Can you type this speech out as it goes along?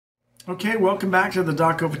Okay, welcome back to the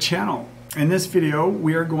DocOva channel. In this video,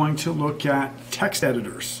 we are going to look at text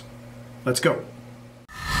editors. Let's go.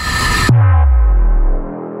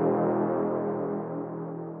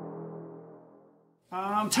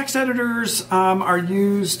 Text editors are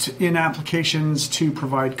used in applications to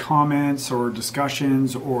provide comments or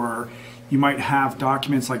discussions, or you might have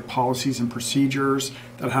documents like policies and procedures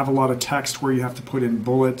that have a lot of text where you have to put in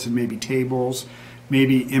bullets and maybe tables,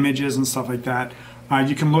 maybe images and stuff like that.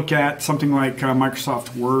 You can look at something like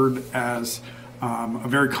Microsoft Word as a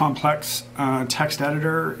very complex text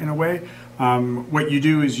editor in a way. What you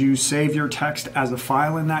do is you save your text as a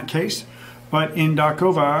file in that case. But in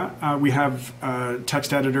DocOva, we have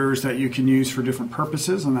text editors that you can use for different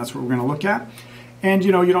purposes, and that's what we're going to look at. And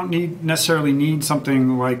you don't necessarily need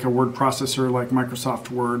something like a word processor like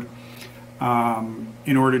Microsoft Word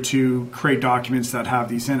in order to create documents that have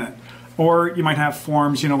these in it. Or you might have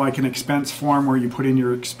forms, like an expense form where you put in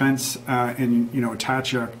your expense and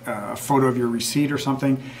attach a photo of your receipt or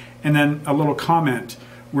something, and then a little comment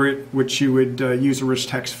which you would use a rich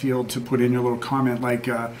text field to put in your little comment, like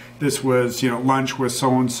this was lunch with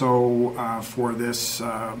so and so for this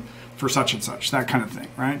for such and such, that kind of thing,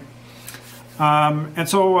 right? And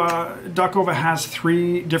so DocOva has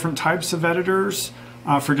 3 different types of editors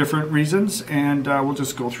for different reasons, and we'll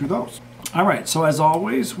just go through those. All right, so as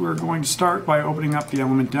always, we're going to start by opening up the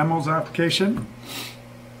Element Demos application.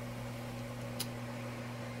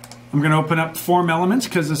 I'm going to open up form elements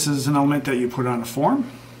because this is an element that you put on a form.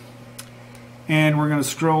 And we're going to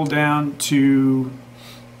scroll down to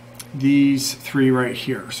these 3 right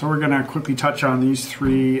here. So we're going to quickly touch on these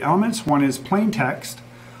 3 elements. One is plain text,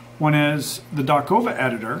 one is the DocOva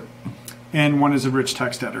editor, and one is a rich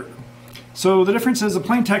text editor. So the difference is a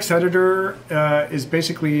plain text editor is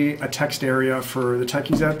basically a text area for the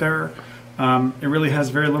techies out there. It really has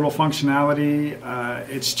very little functionality.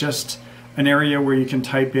 It's just an area where you can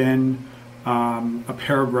type in a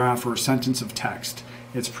paragraph or a sentence of text.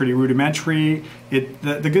 It's pretty rudimentary.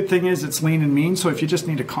 The good thing is it's lean and mean, so if you just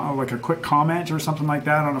need like a quick comment or something like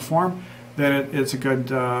that on a form, then it's a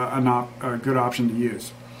good option to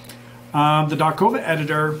use. The DocOva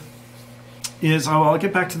editor is, I'll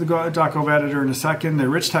get back to the DocOva editor in a second. The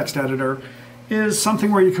rich text editor is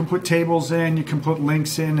something where you can put tables in, you can put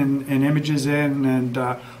links in and images in, and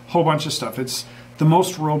a whole bunch of stuff. It's the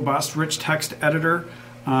most robust rich text editor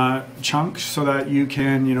chunk, so that you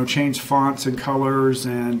can change fonts and colors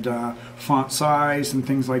and font size and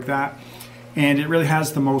things like that, and it really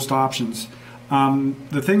has the most options.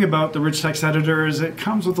 The thing about the rich text editor is it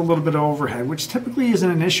comes with a little bit of overhead, which typically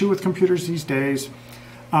isn't an issue with computers these days,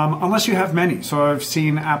 unless you have many. So I've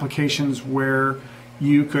seen applications where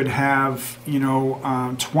you could have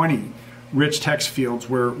 20 rich text fields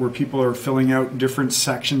where people are filling out different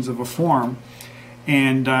sections of a form.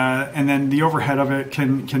 And then the overhead of it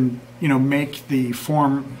can make the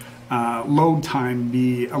form load time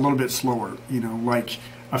be a little bit slower, like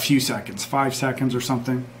a few seconds, 5 seconds or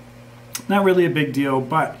something. Not really a big deal,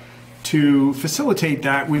 but to facilitate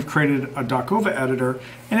that, we've created a DocOva editor,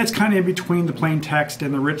 and it's kind of in between the plain text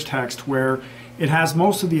and the rich text, where it has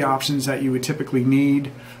most of the options that you would typically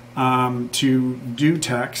need to do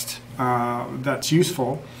text that's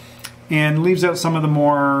useful, and leaves out some of the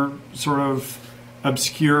more sort of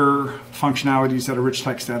obscure functionalities that a rich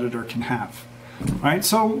text editor can have. All right,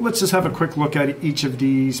 so let's just have a quick look at each of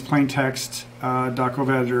these plain text,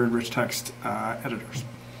 DocOva editor, and rich text editors.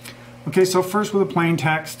 Okay, so first with a plain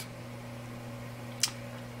text,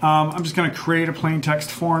 I'm just going to create a plain text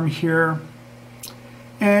form here,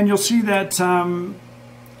 and you'll see that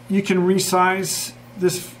you can resize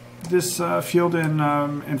this field in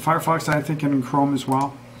Firefox, I think in Chrome as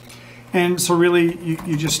well. And so really,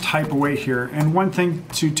 you just type away here. And one thing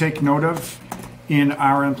to take note of in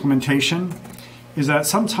our implementation is that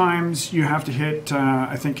sometimes you have to hit,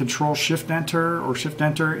 I think, Control-Shift-Enter or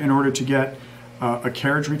Shift-Enter in order to get a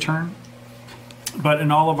carriage return. But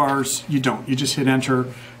in all of ours, you don't. You just hit Enter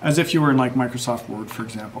as if you were in like Microsoft Word, for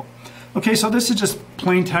example. Okay, so this is just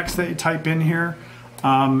plain text that you type in here.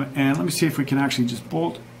 And let me see if we can actually just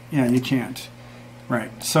bold. Yeah, you can't.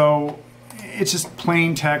 Right, so it's just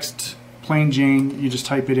plain text, plain Jane. You just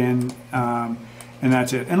type it in, and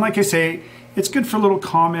that's it. And like I say, it's good for little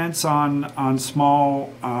comments on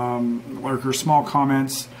small or small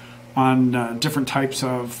comments on different types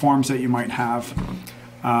of forms that you might have,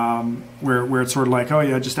 where it's sort of like, oh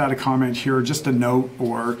yeah, just add a comment here, or just a note,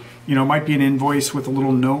 or it might be an invoice with a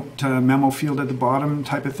little note memo field at the bottom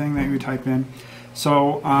type of thing that you type in.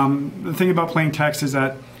 So the thing about plain text is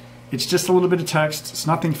that it's just a little bit of text. It's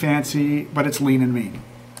nothing fancy, but it's lean and mean.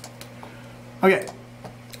 Okay,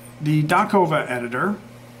 the DocOva editor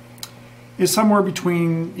is somewhere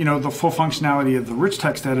between, you know, the full functionality of the rich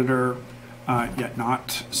text editor, yet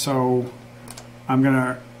not. So I'm going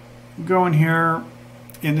to go in here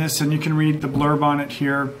in this, and you can read the blurb on it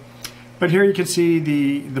here. But here you can see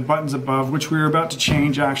the buttons above, which we're about to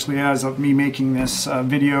change actually as of me making this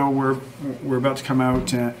video. We're about to come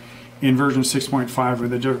out in version 6.5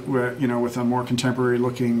 with you know, with a more contemporary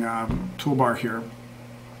looking toolbar here.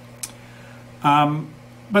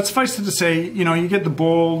 But suffice it to say, you know, you get the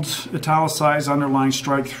bold, italicized, underline,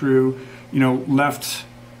 strike through, you know, left,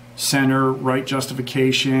 center, right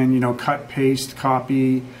justification, you know, cut, paste,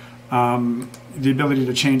 copy, the ability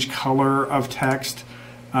to change color of text.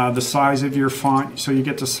 The size of your font, so you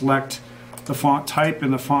get to select the font type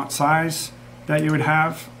and the font size that you would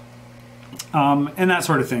have, and that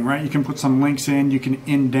sort of thing, right? You can put some links in, you can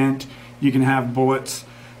indent, you can have bullets.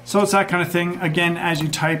 So it's that kind of thing. Again, as you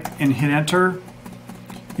type and hit enter,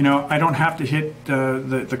 you know, I don't have to hit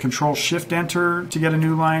the Control Shift Enter to get a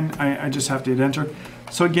new line. I just have to hit enter.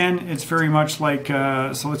 So again, it's very much like,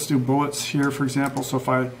 so let's do bullets here, for example. So if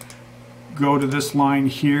I go to this line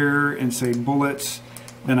here and say bullets,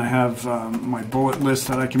 then I have my bullet list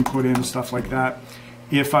that I can put in, stuff like that.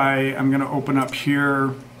 If I'm going to open up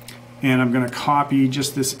here and I'm going to copy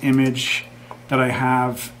just this image that I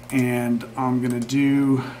have, and I'm going to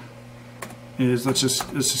do is let's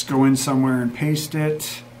just go in somewhere and paste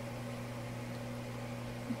it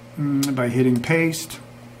by hitting paste.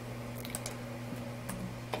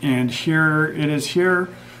 And here it is here.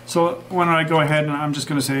 So when I go ahead and I'm just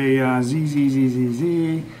going to say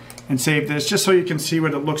ZZZZZ and save this, just so you can see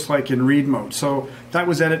what it looks like in read mode. So that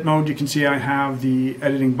was edit mode. You can see I have the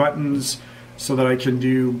editing buttons so that I can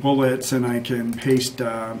do bullets and I can paste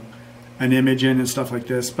an image in and stuff like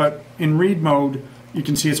this. But in read mode, you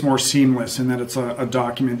can see it's more seamless in that it's a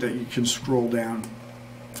document that you can scroll down.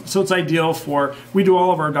 So it's ideal for, we do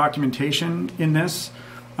all of our documentation in this.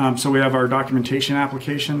 So we have our documentation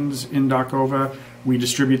applications in DocOva. We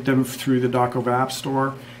distribute them through the DocOva App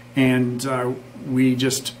Store, and we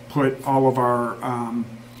just put all of our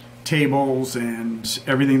tables and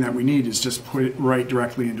everything that we need is just put right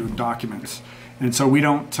directly into documents. And so we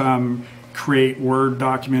don't create Word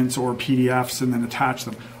documents or PDFs and then attach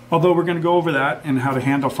them. Although we're going to go over that and how to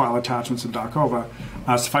handle file attachments in DocOva.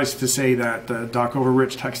 Suffice to say that the DocOva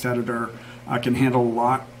Rich Text Editor can handle a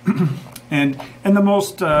lot. and the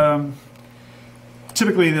most,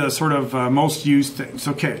 typically the sort of most used things.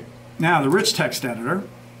 Okay, now the Rich Text Editor,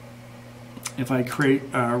 if I create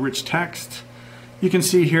rich text, you can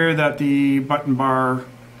see here that the button bar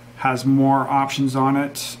has more options on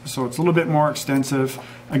it, so it's a little bit more extensive.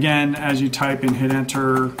 Again, as you type and hit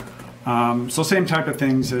enter, so same type of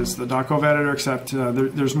things as the DocOva editor, except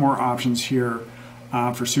there's more options here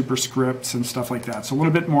for superscripts and stuff like that. So a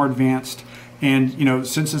little bit more advanced, and you know,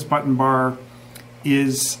 since this button bar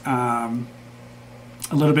is a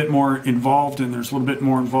little bit more involved, and there's a little bit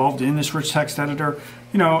more involved in this rich text editor.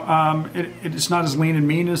 You know, it's not as lean and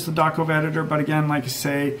mean as the DocOva editor, but again, like I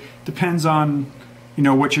say, depends on, you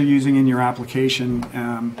know, what you're using in your application,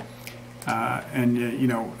 and you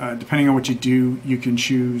know, depending on what you do, you can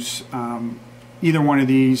choose either one of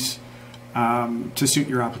these to suit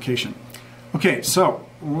your application. Okay, so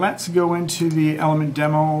let's go into the Element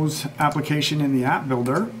Demos application in the App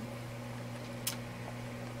Builder,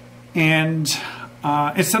 and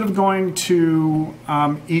instead of going to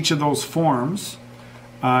each of those forms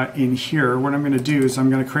in here, what I'm going to do is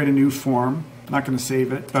I'm going to create a new form. I'm not going to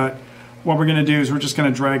save it, but what we're going to do is we're just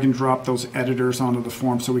going to drag and drop those editors onto the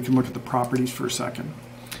form so we can look at the properties for a second.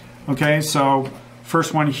 Okay, so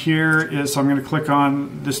first one here is, so I'm going to click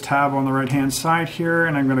on this tab on the right hand side here,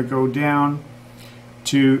 and I'm going to go down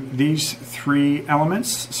to these three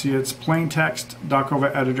elements. See, it's plain text,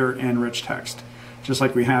 DocOva editor, and rich text, just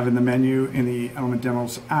like we have in the menu in the Element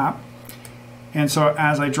Demos app. And so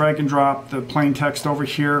as I drag and drop the plain text over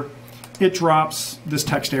here, it drops this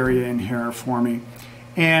text area in here for me.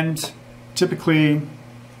 And typically,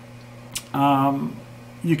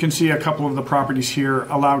 you can see a couple of the properties here.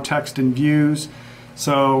 Allow text in views.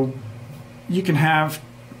 So you can have,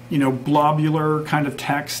 you know, blobular kind of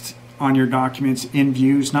text on your documents in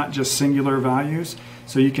views, not just singular values.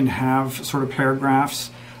 So you can have sort of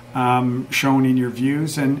paragraphs shown in your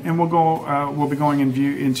views, and we'll be going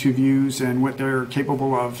into views and what they're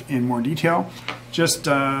capable of in more detail. Just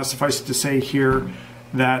suffice it to say here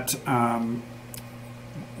that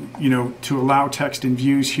you know, to allow text in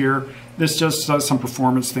views here, this just does some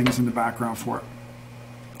performance things in the background for it.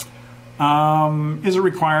 Is it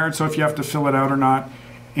required? So if you have to fill it out or not,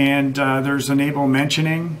 and there's enable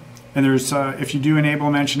mentioning, and there's if you do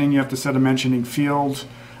enable mentioning, you have to set a mentioning field.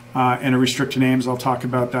 and a restrict to names. I'll talk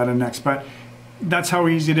about that in next. But that's how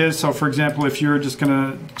easy it is. So for example, if you're just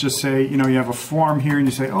gonna just say, you have a form here and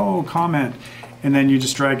you say, oh, comment, and then you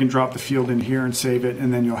just drag and drop the field in here and save it,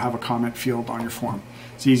 and then you'll have a comment field on your form.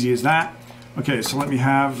 It's easy as that. Okay, so let me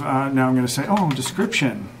have, now I'm gonna say, oh,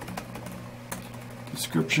 description.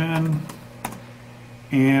 Description,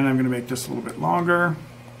 and I'm gonna make this a little bit longer.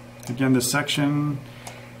 Again, this section,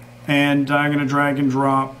 and I'm gonna drag and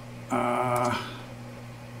drop a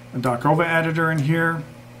DocOva editor in here,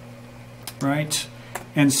 right?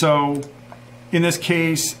 And so in this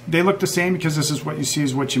case, they look the same because this is what you see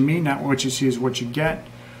is what you mean, not what you see is what you get.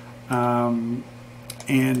 And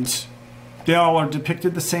they all are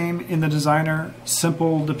depicted the same in the designer.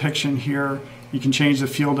 Simple depiction here. You can change the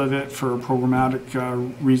field of it for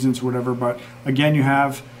programmatic reasons, whatever. But again, you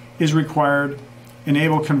have is required.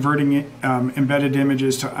 Enable converting embedded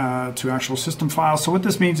images to actual system files. So what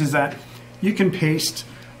this means is that you can paste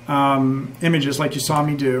images like you saw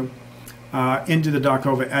me do into the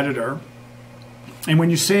DocOva editor, and when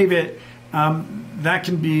you save it, that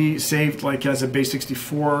can be saved like as a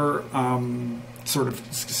base64 sort of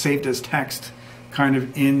saved as text kind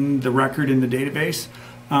of in the record in the database,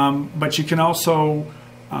 but you can also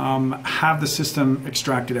have the system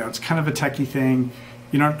extracted out. It's kind of a techie thing.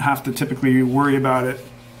 You don't have to typically worry about it,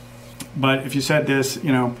 but if you said this,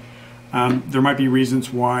 there might be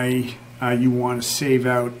reasons why you want to save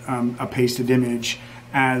out a pasted image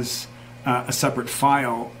as a separate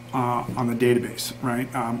file on the database, right?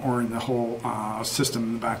 Or in the whole system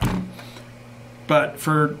in the backend. But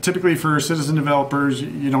typically for citizen developers,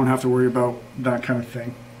 you don't have to worry about that kind of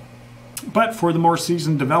thing. But for the more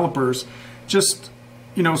seasoned developers, just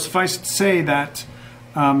suffice to say that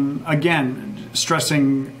again,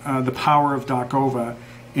 stressing the power of DocOva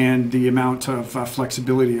and the amount of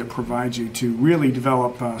flexibility it provides you to really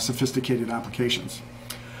develop sophisticated applications.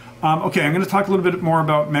 Okay, I'm going to talk a little bit more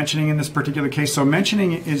about mentioning in this particular case. So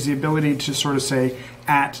mentioning is the ability to sort of say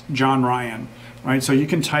 @John Ryan, right? So you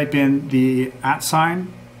can type in the @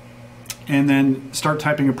 sign and then start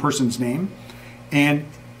typing a person's name, and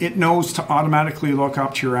it knows to automatically look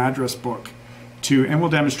up to your address book and we'll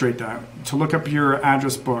demonstrate that, to look up your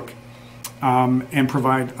address book and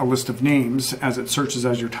provide a list of names as it searches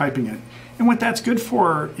as you're typing it. And what that's good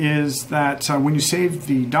for is that when you save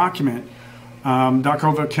the document,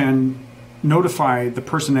 DocOva can notify the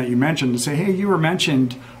person that you mentioned and say, hey, you were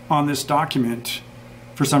mentioned on this document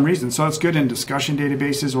for some reason. So that's good in discussion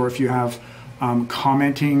databases, or if you have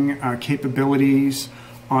commenting capabilities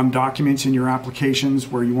on documents in your applications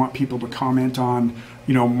where you want people to comment on,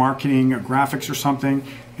 marketing or graphics or something.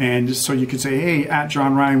 And so you could say, hey,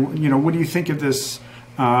 @John Ryan, what do you think of this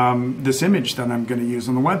this image that I'm going to use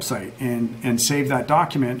on the website, and save that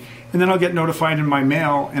document. And then I'll get notified in my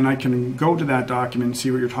mail, and I can go to that document and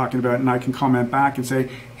see what you're talking about, and I can comment back and say,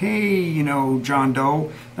 hey, John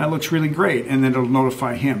Doe, that looks really great, and then it'll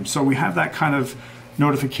notify him. So we have that kind of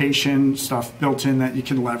notification stuff built in that you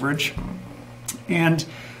can leverage. And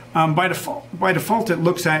by default, it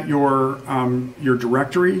looks at your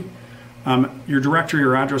directory. Your directory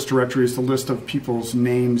or address directory is the list of people's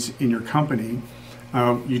names in your company.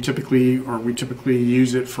 We typically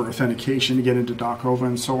use it for authentication to get into DocOva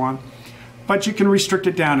and so on. But you can restrict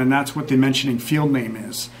it down, and that's what the mentioning field name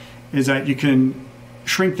is that you can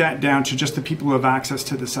shrink that down to just the people who have access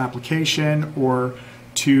to this application, or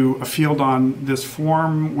to a field on this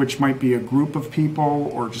form, which might be a group of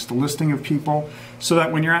people or just a listing of people, so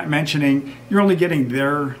that when you're at mentioning, you're only getting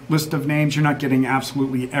their list of names. You're not getting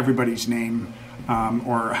absolutely everybody's name,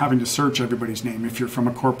 or having to search everybody's name. If you're from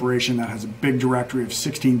a corporation that has a big directory of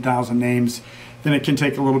 16,000 names, then it can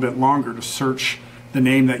take a little bit longer to search the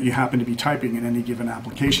name that you happen to be typing in any given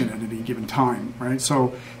application at any given time, right?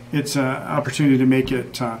 So it's an opportunity to make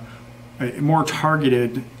it more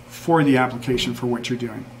targeted for the application for what you're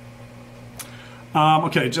doing.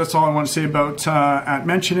 Okay, that's all I want to say about at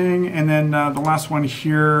mentioning. And then the last one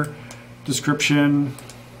here, description.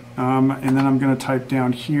 And then I'm going to type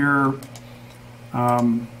down here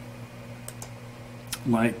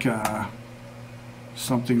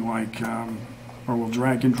something like, or we'll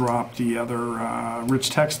drag and drop the other rich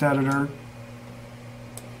text editor.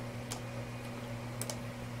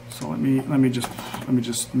 So let me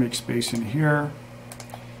just make space in here.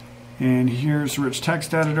 And here's rich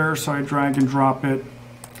text editor, so I drag and drop it.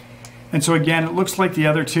 And so again, it looks like the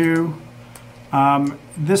other two.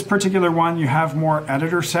 This particular one, you have more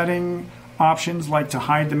editor setting options, like to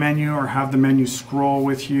hide the menu or have the menu scroll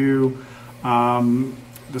with you.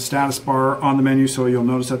 The status bar on the menu, so you'll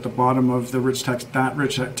notice at the bottom of the rich text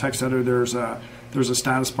editor, there's a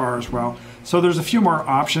status bar as well. So there's a few more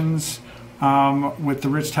options with the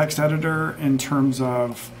rich text editor in terms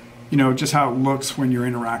of, you know, just how it looks when you're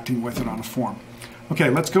interacting with it on a form. Okay,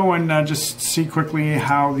 let's go and just see quickly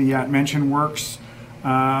how the @mention works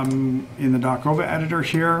in the DocOva editor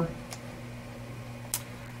here.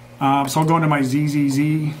 So I'll go into my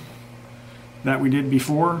ZZZ that we did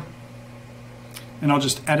before, and I'll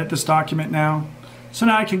just edit this document now. So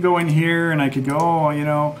now I can go in here and I could go, oh, you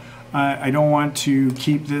know, I don't want to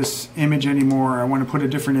keep this image anymore. I want to put a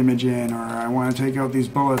different image in, or I want to take out these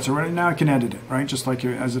bullets, or now I can edit it, right? Just like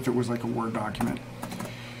as if it was like a Word document.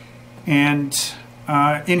 And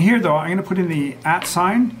in here, though, I'm going to put in the @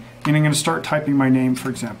 sign, and I'm going to start typing my name, for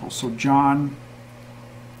example. So John,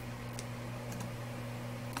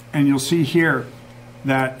 and you'll see here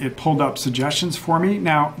that it pulled up suggestions for me.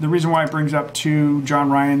 Now, the reason why it brings up two John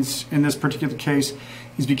Ryans in this particular case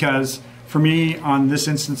is because for me, on this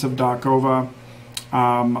instance of DocOva,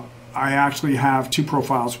 I actually have two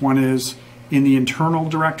profiles. One is in the internal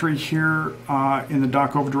directory here in the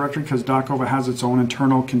DocOva directory, because DocOva has its own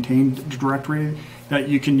internal contained directory that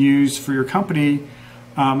you can use for your company,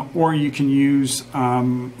 or you can use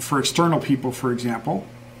for external people, for example,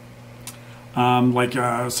 like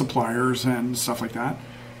suppliers and stuff like that,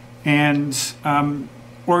 and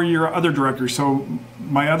or your other directory. So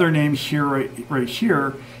my other name here, right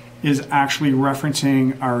here, is actually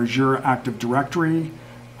referencing our Azure Active Directory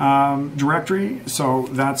directory. So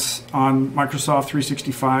that's on Microsoft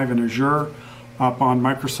 365 and Azure up on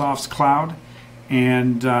Microsoft's cloud.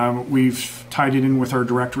 And we've tied it in with our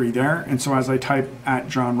directory there. And so as I type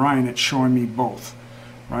 @John Ryan, it's showing me both,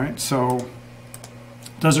 right? So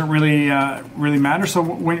it doesn't really matter. So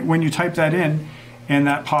when you type that in and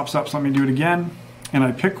that pops up, so let me do it again, and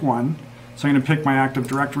I pick one. So I'm going to pick my Active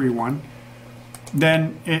Directory one.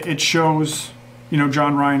 Then it shows, you know,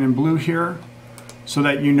 John Ryan in blue here, so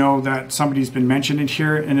that you know that somebody's been mentioned in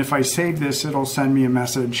here. And if I save this, it'll send me a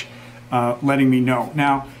message letting me know.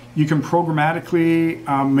 Now, you can programmatically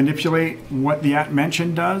manipulate what the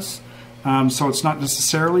 @mention does. So it's not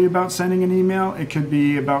necessarily about sending an email. It could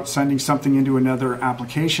be about sending something into another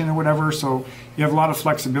application or whatever. So you have a lot of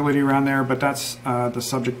flexibility around there, but that's the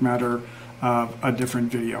subject matter of a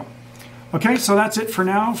different video. Okay, so that's it for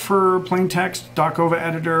now for plain text, DocOva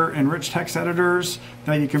editor, and rich text editors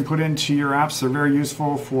that you can put into your apps. They're very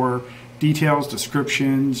useful for details,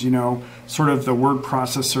 descriptions, you know, sort of the word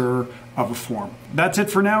processor of a form. That's it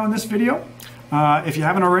for now in this video. If you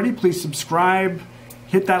haven't already, please subscribe,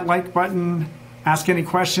 hit that like button, ask any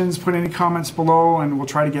questions, put any comments below, and we'll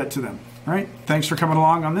try to get to them. All right, thanks for coming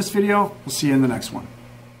along on this video. We'll see you in the next one.